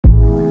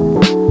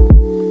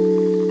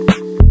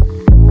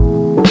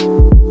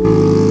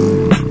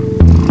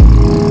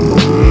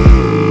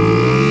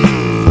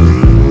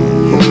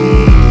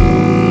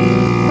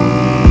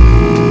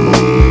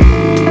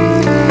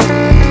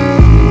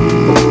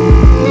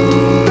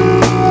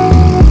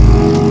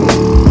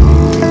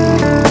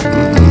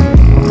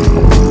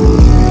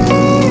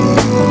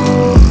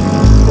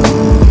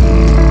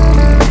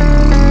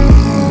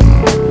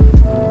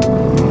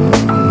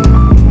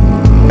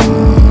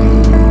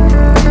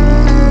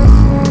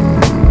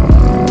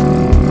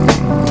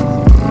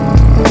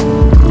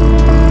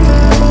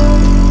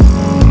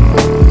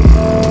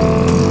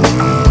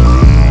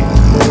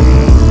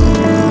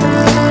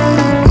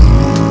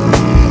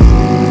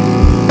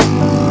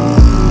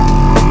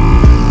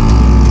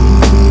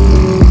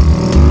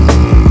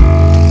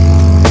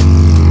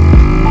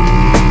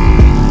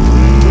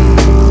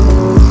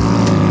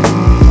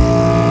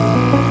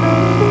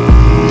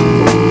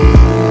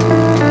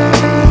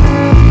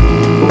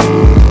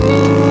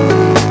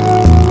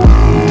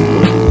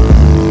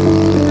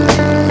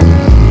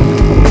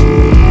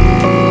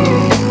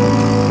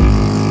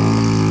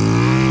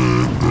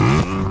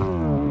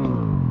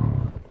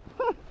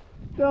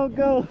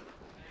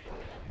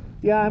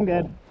Yeah, I'm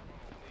good.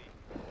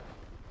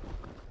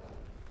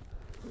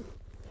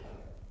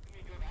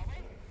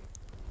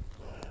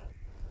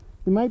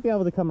 We might be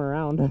able to come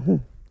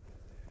around.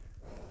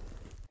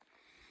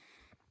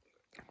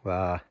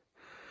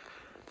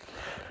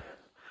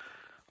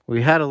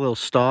 We had a little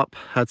stop,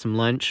 had some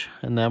lunch,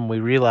 and then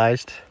we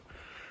realized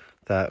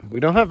that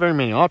we don't have very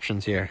many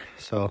options here.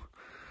 So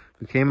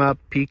we came up,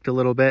 peeked a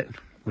little bit.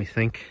 We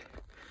think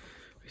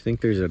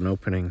there's an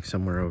opening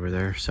somewhere over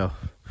there. So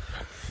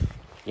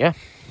yeah.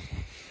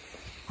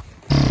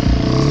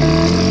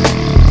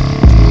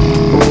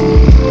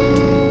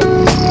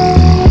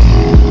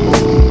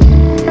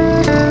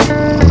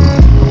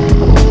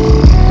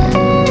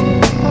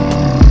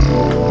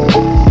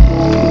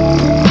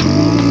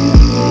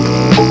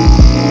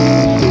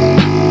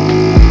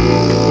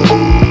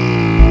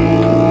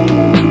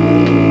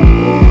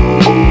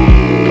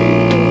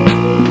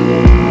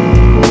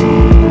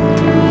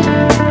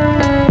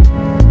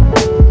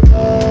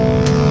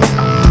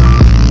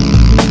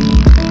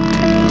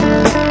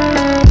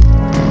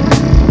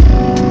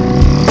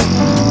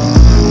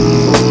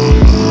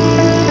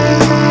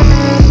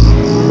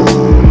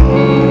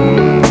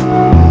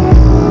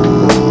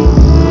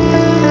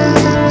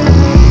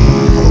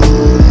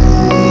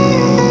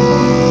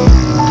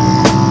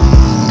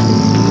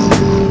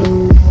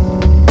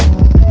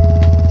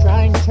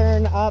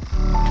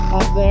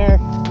 Up there,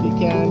 if you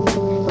can.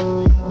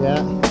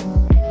 Yeah.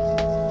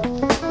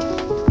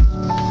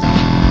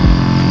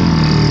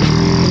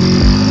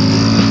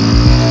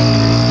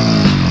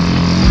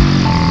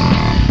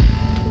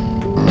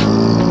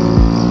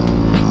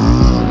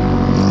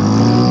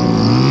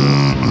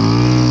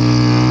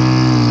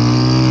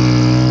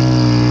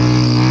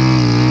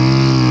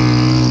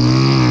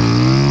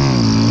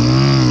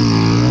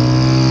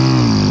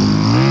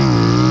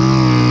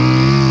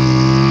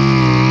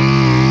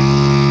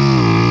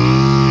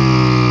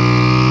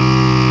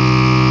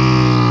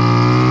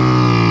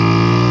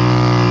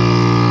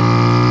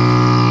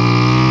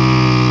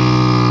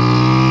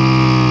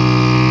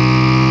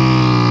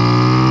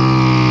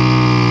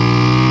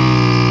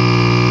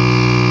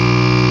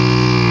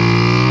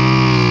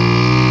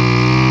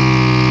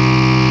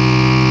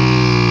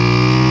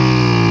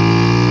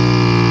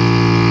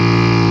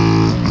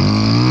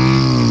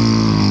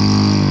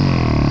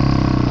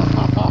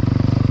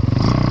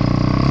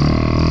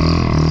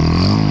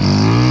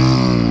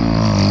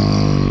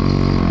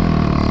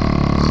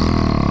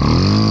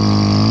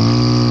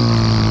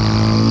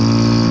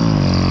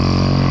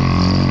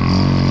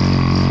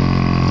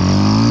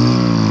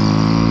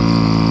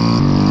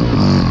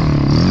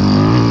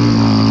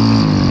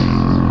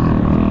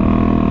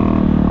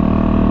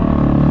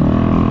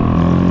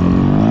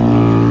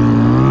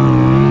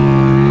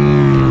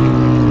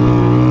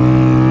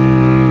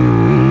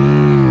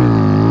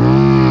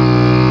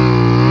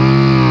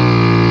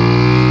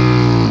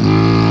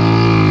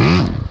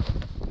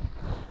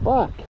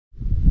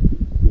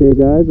 Okay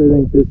guys, I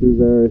think this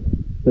is our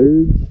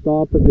third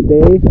stop of the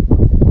day.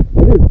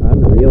 It is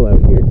unreal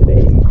out here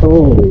today.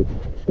 Holy,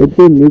 it's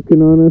been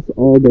nuking on us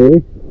all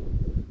day.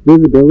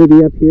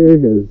 Visibility up here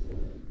is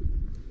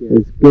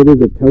as good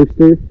as a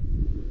toaster.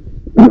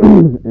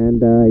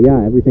 And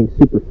yeah, everything's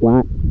super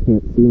flat.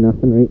 Can't see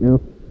nothing right now.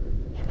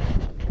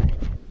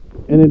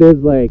 And it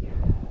is like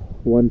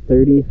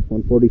 1:30,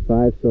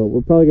 1:45, so we're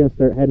probably gonna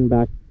start heading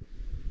back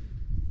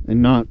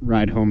and not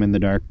ride home in the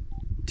dark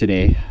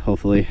today,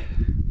 hopefully.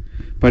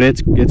 But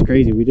it's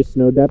crazy. We just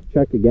snow depth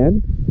checked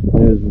again,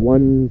 and it was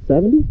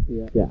 170.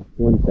 Yeah,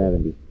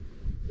 170.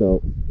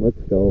 So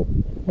let's go.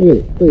 Look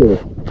at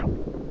this.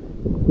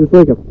 It's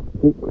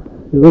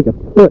like a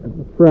foot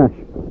fresh.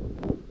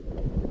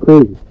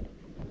 Crazy.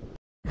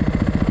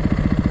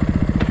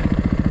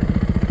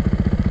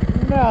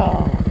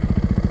 No.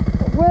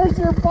 Where's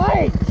your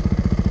bike?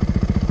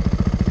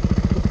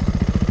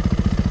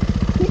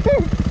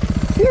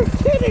 You're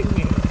kidding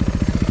me.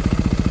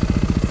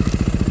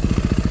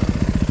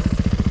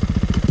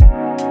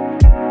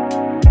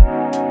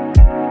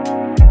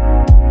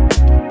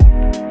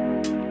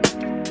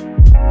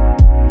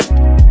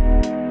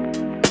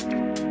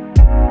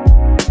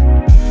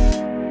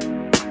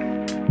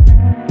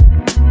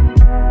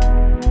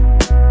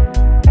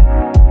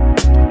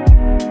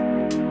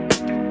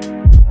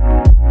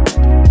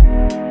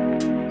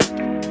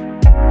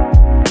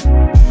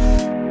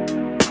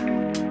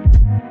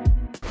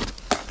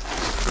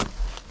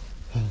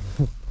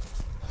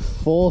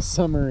 Full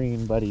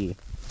submarine, buddy.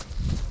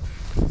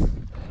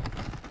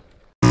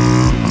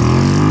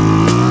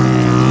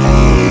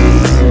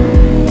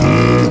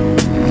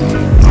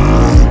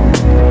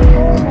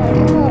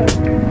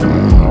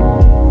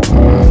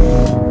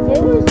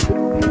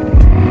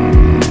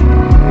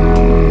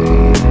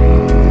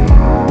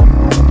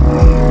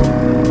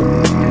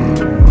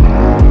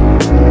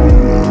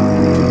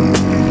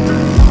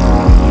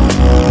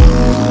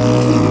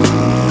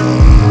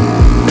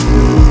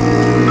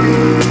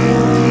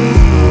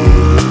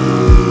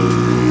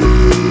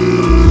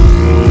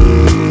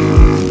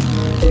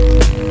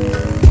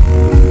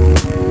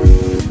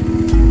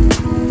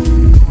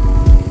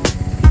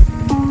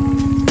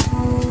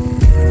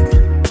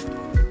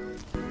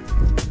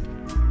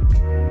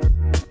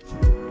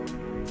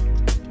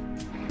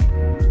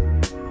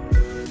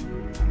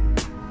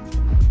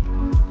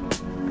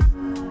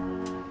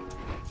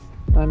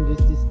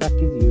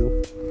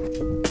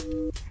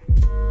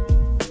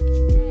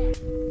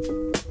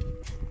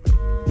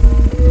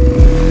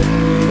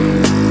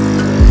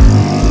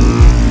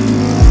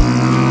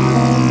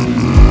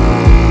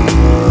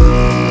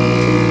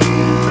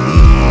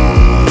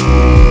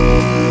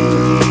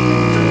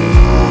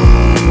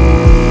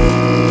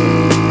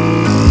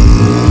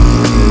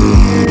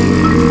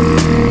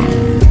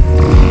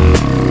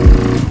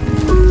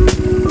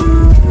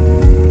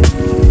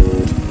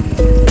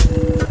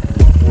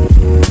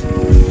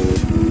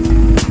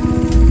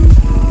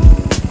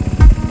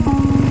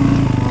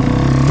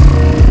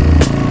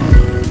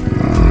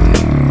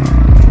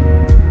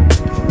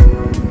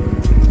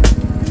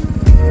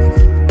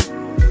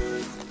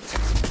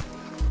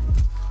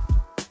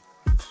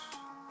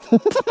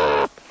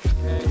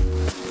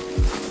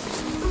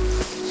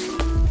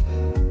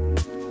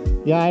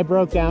 Yeah, I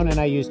broke down and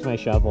I used my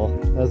shovel.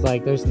 I was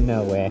like, there's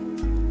no way.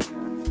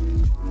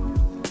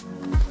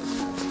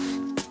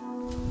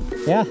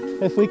 Yeah,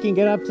 if we can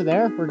get up to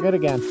there, we're good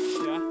again.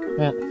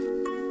 Yeah.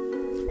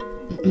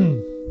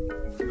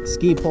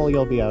 Ski pole,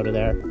 you'll be out of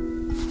there.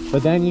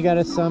 But then you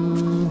gotta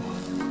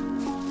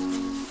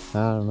I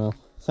don't know,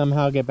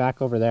 somehow get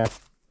back over there.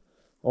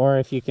 Or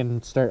if you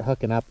can start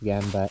hooking up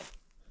again, but...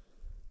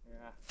 Yeah.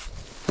 I'm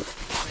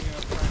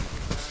gonna try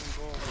and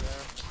go over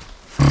there.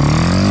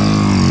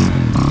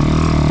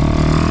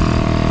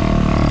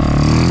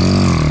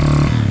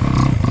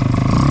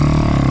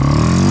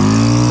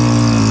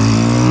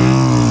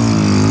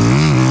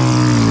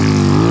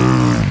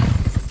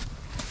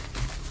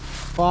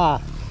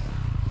 Fuck.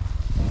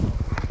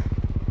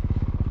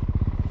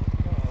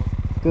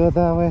 Go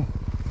that way.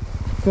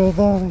 Go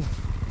that way.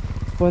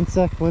 One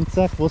sec,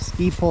 we'll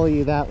ski pole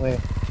you that way.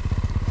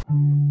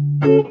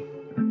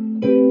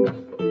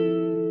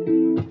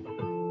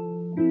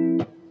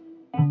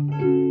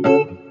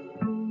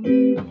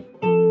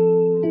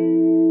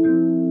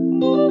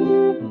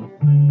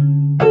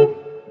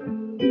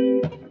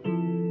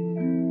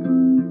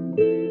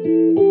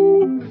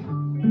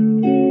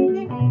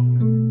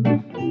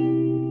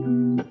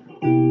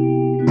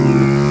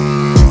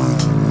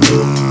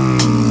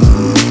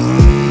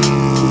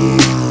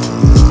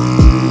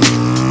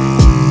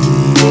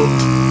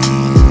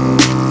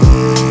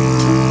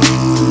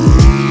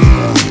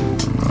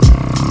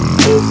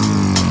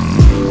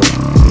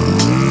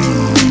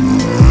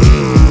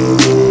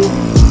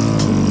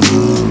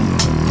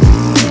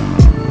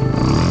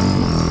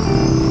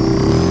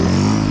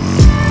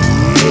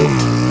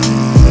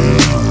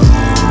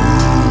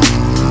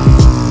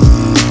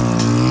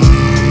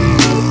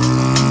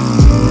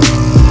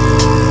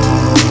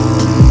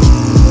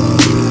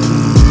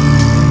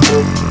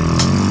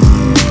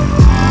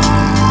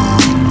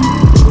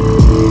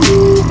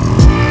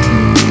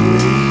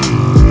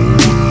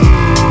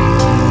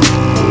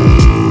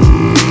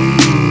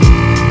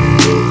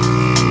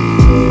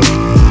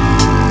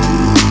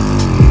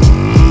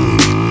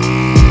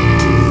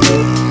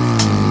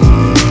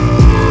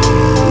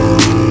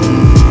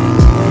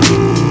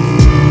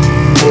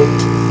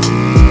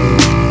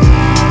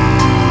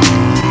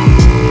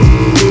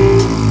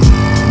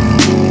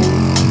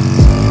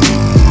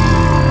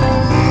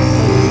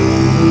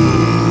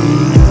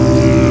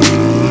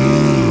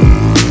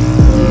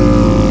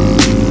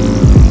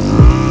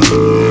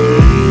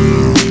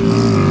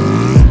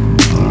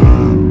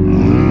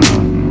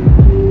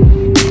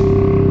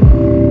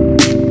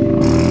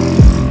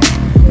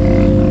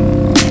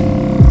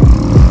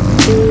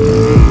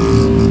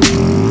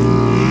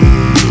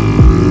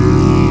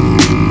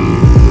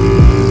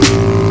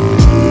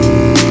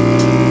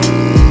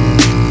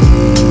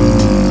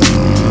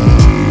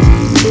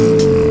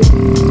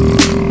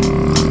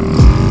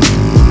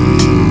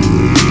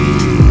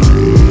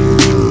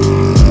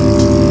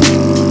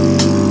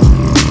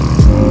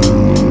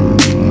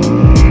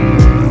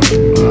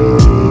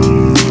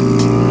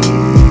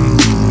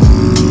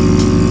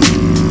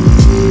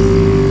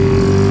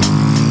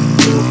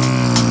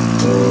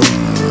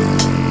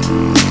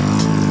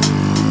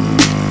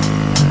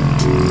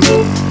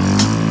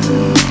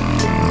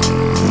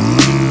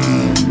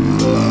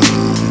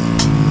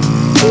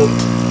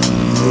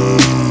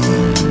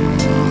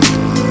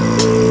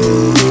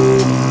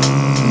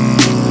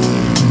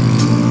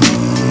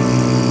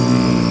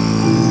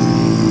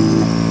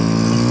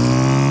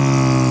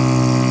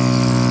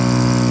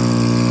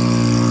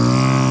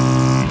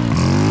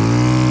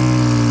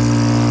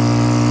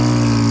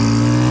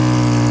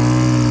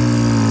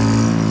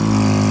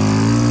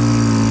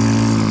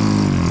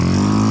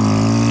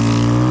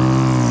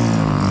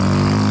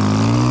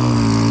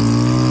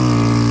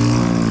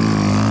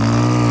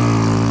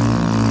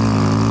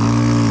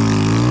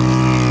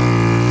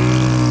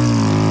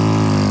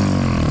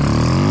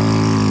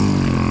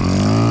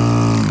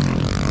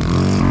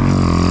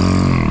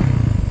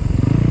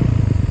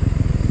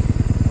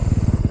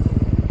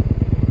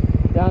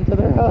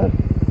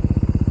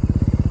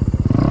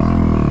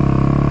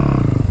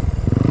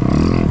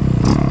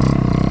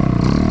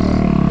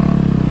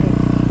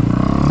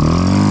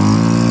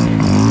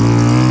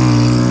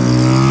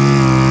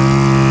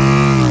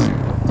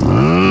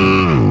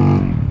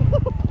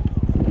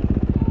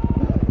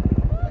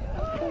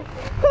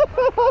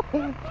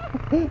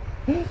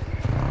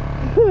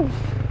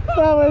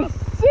 That was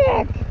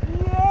sick!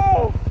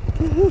 Yes!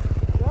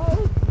 That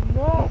was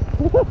nuts!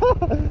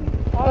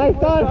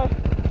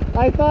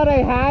 I thought I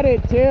had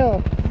it too.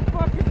 You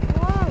fucking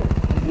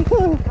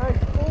flew! I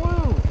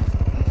flew!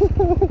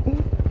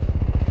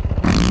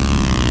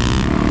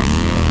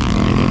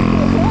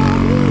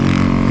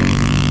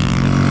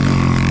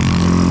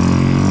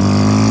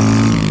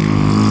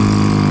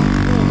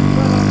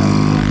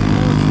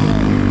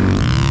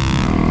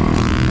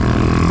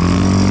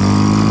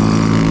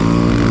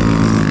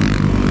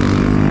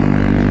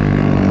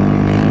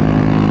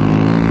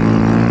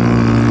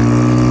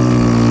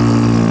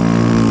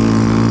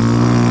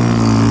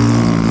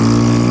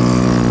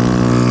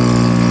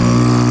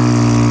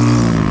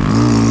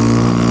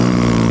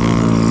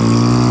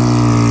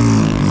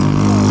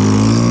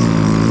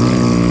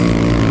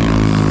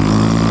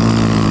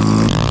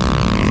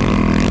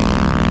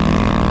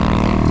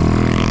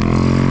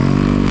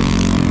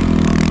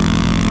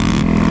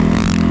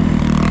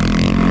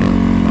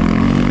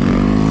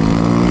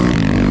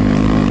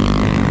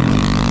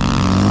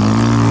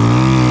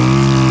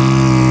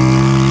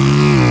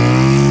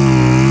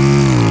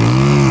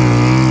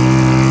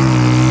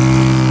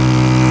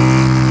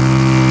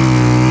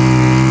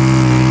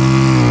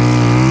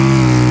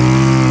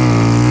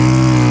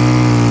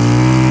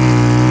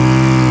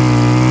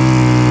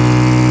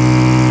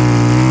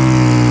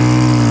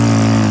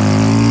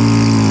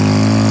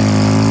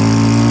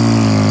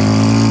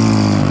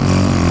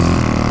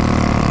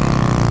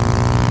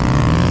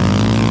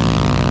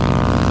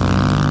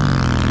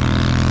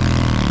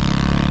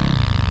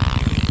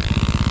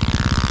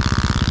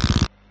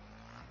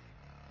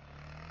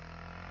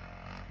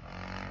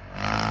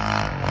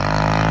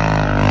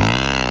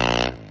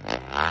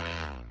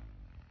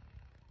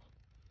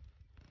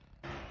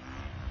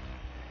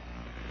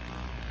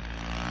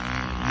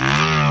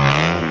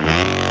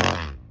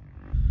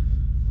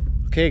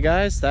 Okay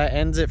guys, that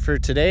ends it for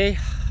today.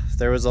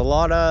 There was a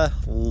lot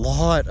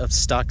of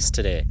stucks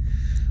today.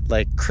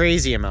 Like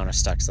crazy amount of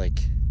stucks. Like,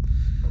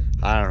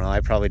 I don't know, I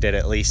probably did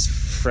at least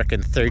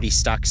frickin' 30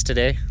 stucks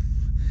today.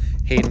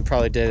 Hayden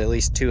probably did at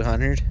least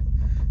 200.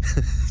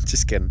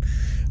 Just kidding.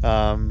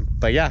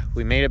 But yeah,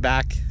 we made it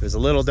back. It was a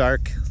little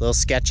dark, a little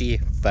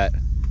sketchy, but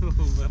A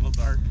little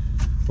dark.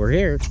 we're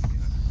here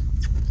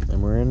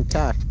and we're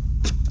intact.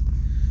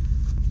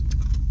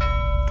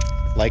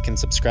 Like and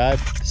subscribe.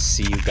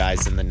 See you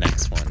guys in the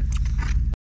next one.